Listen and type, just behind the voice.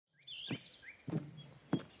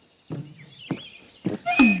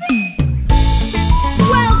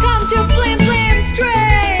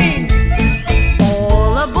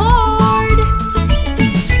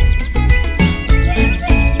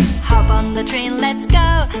train, let's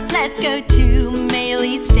go. Let's go to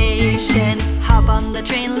Mei-Li Station. Hop on the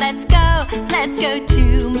train, let's go. Let's go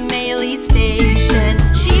to Mei-Li Station.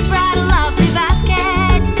 She brought a lovely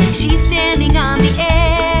basket. She's standing on the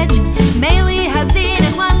edge. Mei-Li hops in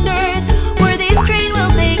and wonders where this train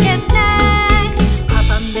will take us next. Hop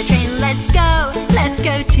on the train, let's go. Let's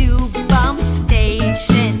go to Bump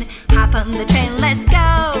Station. Hop on the train, let's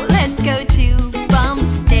go. Let's go to Bump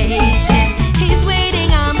Station. He's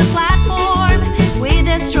waiting on the platform with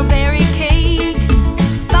a strawberry cake.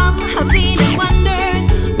 Bum hops in and wonders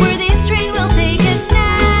where this train will take us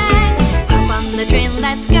next. Hop on the train,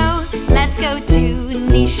 let's go. Let's go to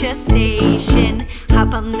Nesho Station.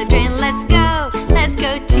 Hop on the train, let's go. Let's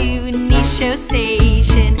go to Nesho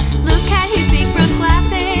Station. Look at his big brown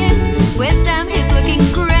glasses. With them he's looking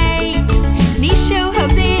great. Nesho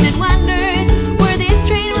hops in and wonders where this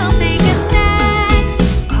train will take us next.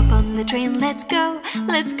 Hop on the train, let's go.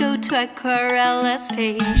 Let's go to Acuarella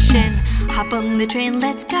Station. Hop on the train,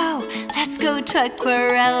 let's go. Let's go to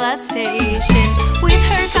Acuarella Station. With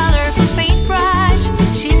her colorful paintbrush,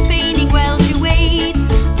 she's painting while she waits.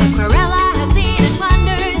 Acuarella hops in and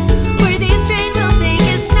wonders where this train will take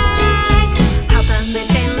us next. Hop on the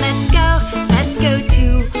train, let's go. Let's go to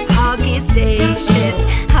Hoggie Station.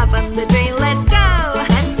 Hop on the train, let's go.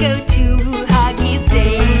 Let's go to Hoggie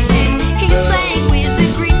Station. He's playing with the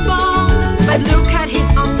green ball, but look at his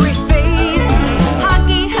hungry face.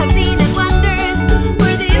 Hoggie hops in and wonders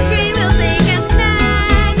where this train will take us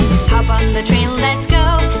next. Hop on the train, let's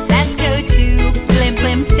go. Let's go to Plim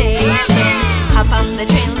Plim Station. Hop on the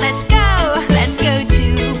train, let's go. Let's go to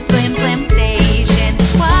Plim Plim Station.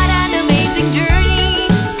 What an amazing journey.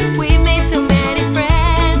 We made so many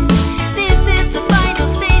friends. This is the final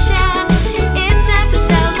station. It's time to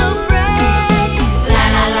celebrate. La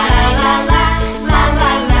la la la la la la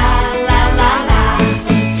la la la la.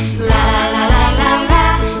 La la la la la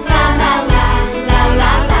la la la la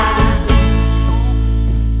la la.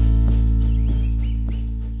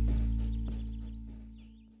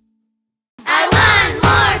 I want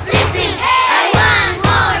more Plim Plim, hey! I want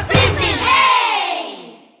more Plim Plim, hey!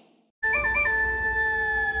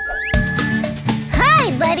 Hi,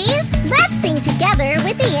 buddies! Let's sing together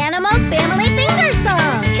with the Animals Family Finger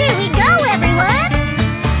Song. Here we go, everyone!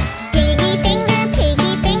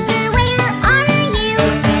 Piggy finger, where are you?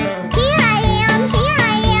 Here I am,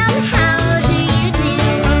 how do you do?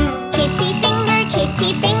 Kitty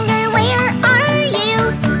finger, where are you?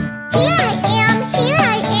 Here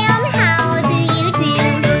I am, how do you do?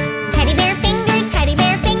 Teddy bear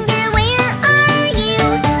finger, where are you?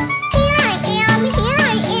 Here I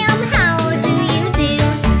am, how do you do?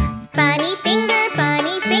 Bunny finger,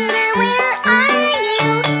 where are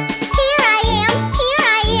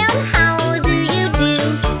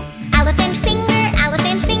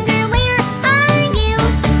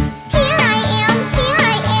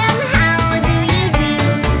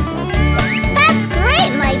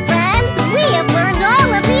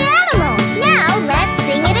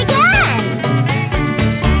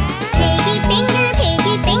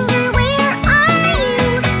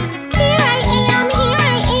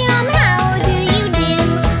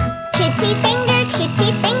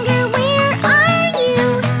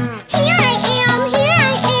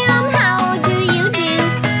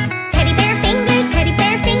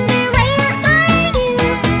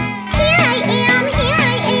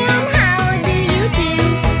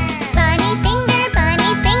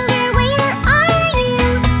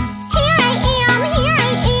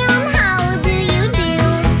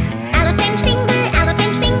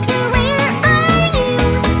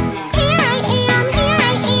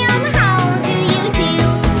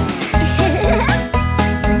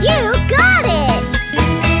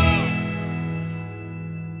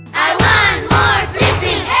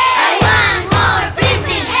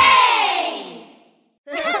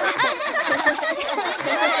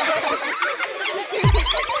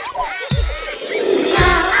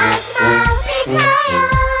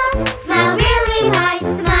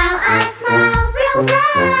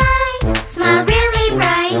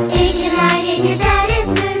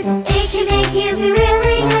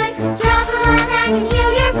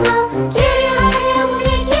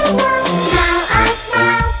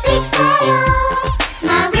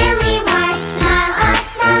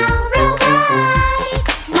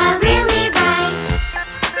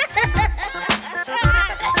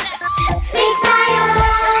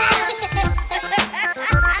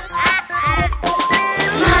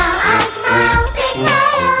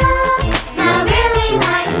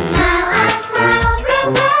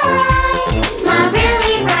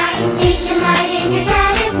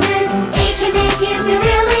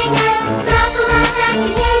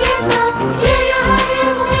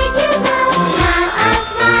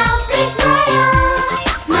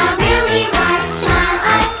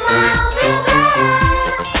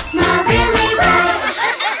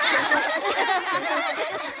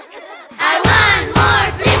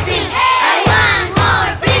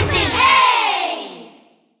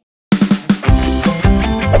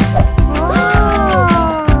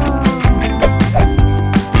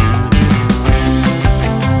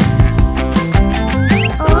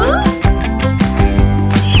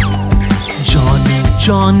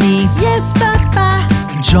Johny, Yes, Papa.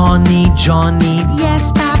 Johny, Johny.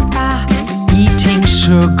 Yes, Papa. Eating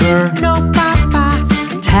sugar, No, Papa.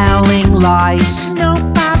 telling lies. No,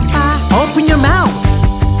 Papa. Open your mouth.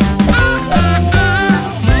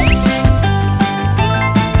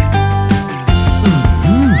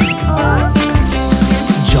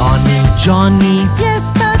 Johny, Johny.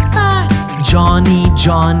 Yes, Papa. Johny,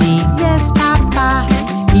 Johny. Yes, Papa.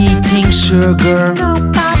 Eating sugar,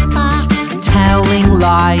 No, Papa. telling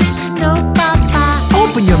lies. No, Papa.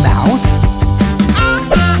 Open your mouth.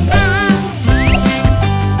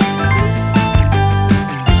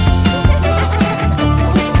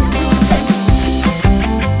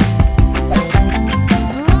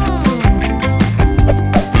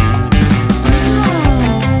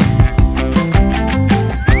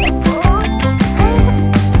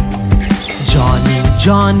 Johny,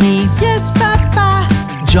 Johny. Yes, Papa.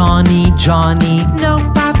 Johny, Johny. No,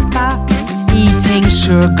 Papa. Eating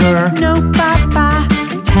sugar, No, Papa.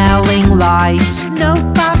 telling lies. No,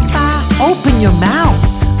 Papa. Open your mouth.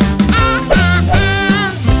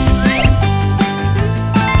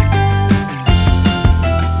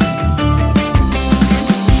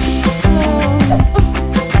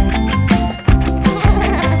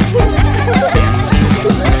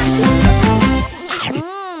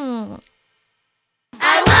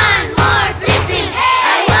 I want more Plim Plim, hey!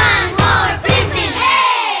 I want more Plim Plim,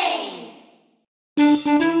 hey!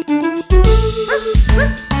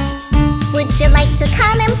 Would you like to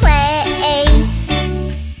come and play?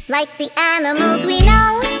 Like the animals we know,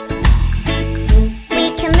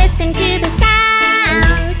 we can listen to the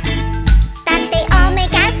sounds that they all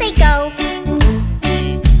make as they go.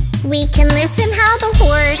 We can listen how the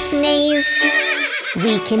horse neighs.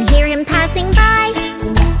 We can hear him passing by.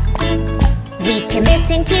 We can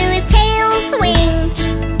listen to his tail swing.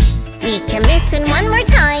 We can listen one more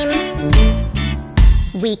time.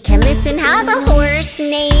 We can listen how the horse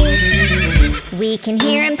neighs. We can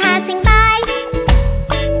hear him passing by.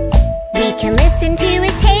 We can listen to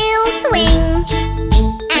his tail swing,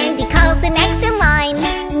 and he calls the next in line.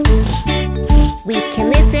 We can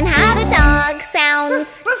listen how the dog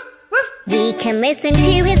sounds. We can listen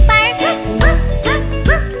to his bark.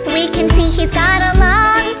 We can see he's got a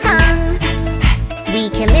long tongue. We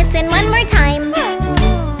can listen one more time.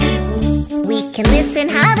 We can listen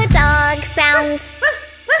how the dog sounds.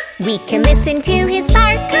 We can listen to his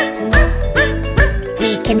bark.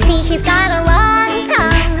 We can see he's got a long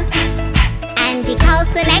tongue, and he calls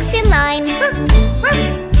the next in line.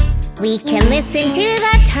 We can listen to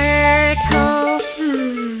the turtle.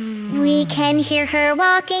 We can hear her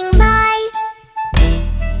walking by.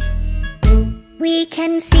 We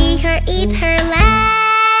can see her eat her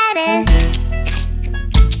lettuce.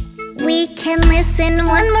 We can listen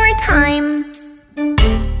one more time.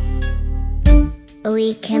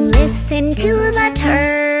 We can listen to the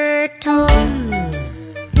turtle.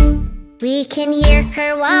 We can hear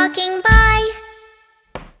her walking by.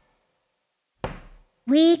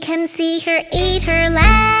 We can see her eat her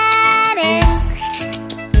lettuce,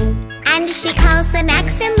 and she calls the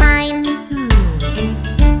next in line.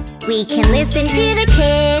 We can listen to the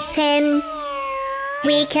kitten.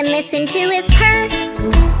 We can listen to his purr.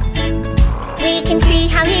 We can see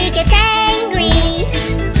how he gets angry.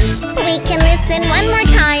 We can listen one more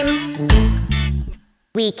time.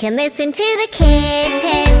 We can listen to the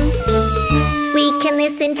kitten. We can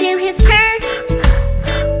listen to his purr.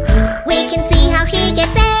 We can see how he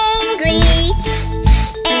gets angry,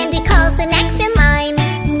 and he calls the next in line.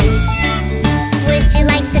 Would you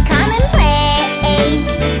like to come and play?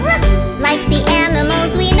 Like the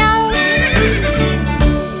animals we know,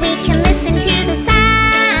 we can listen to the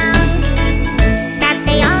sounds that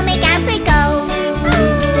they all make as they go.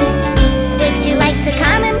 Would you like to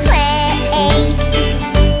come and play?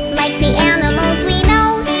 Like the animals we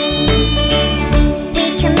know, we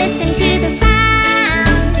can listen to the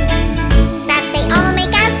sounds that they all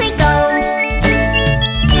make as they go.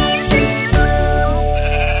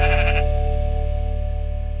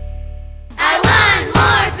 I want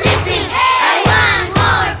more Plim Plim, hey! I want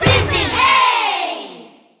more Plim Plim,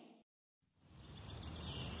 hey!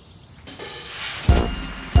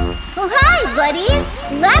 Oh, hi, buddies!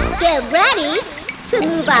 Let's get ready to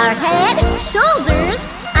move our head, shoulders,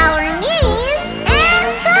 our knees,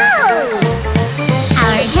 and toes.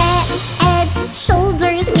 Our head,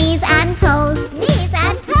 shoulders, knees, and toes. Knees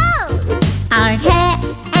and toes. Our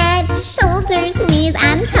head, shoulders, knees,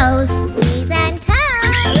 and toes. Knees and toes.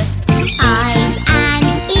 Eyes and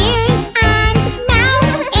ears and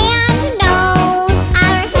mouth and nose.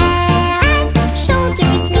 Our head,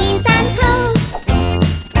 shoulders, knees, and toes.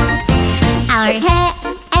 Our head,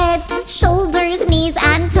 shoulders, knees,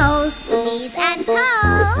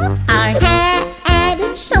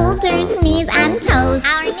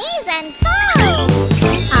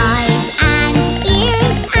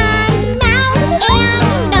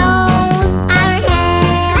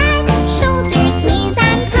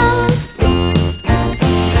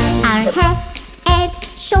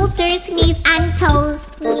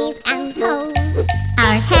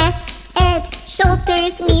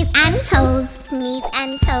 and toes, knees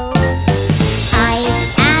and toes. Eyes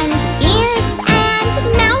and ears and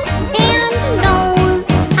mouth and nose.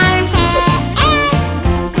 Our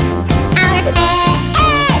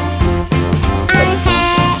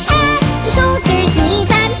head, shoulders, knees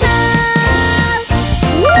and toes.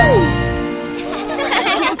 Woo!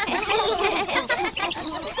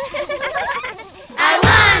 I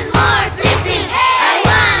want more Plim Plim, hey! I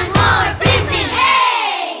want more Plim Plim, hey!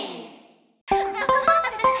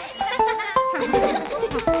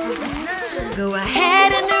 Go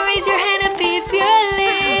ahead and raise your hand up if you're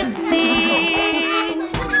listening.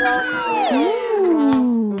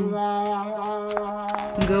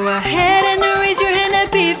 Go ahead and raise your hand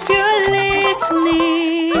up if you're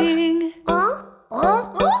listening.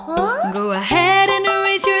 Go ahead and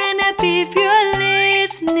raise your hand up if you're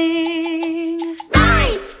listening.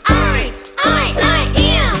 I am!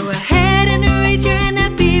 Go ahead and raise your hand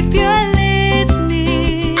up if you're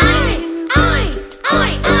listening. I am!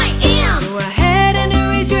 Go ahead and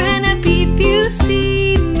raise your hand up if you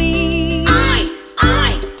see me. I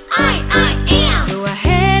am! Go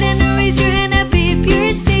ahead and raise your hand up if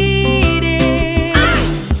you're seated. I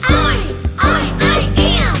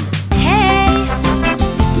am! Hey,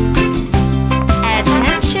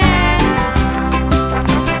 attention.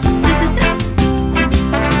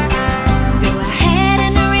 Go ahead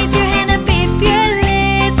and raise your hand up if you're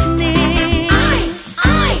listening. I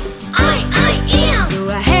am! Go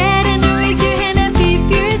ahead and raise your hand up if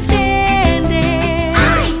you're standing.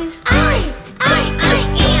 I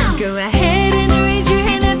am! Go ahead and raise your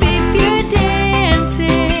hand up if you're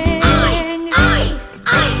dancing. I am!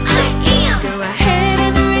 Go ahead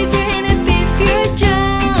and raise your hand up if you're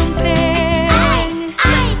jumping. I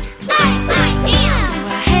am! Go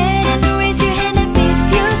ahead and raise your hand up if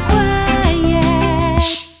you're quiet.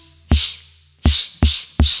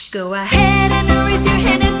 Go ahead and raise your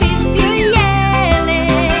hand up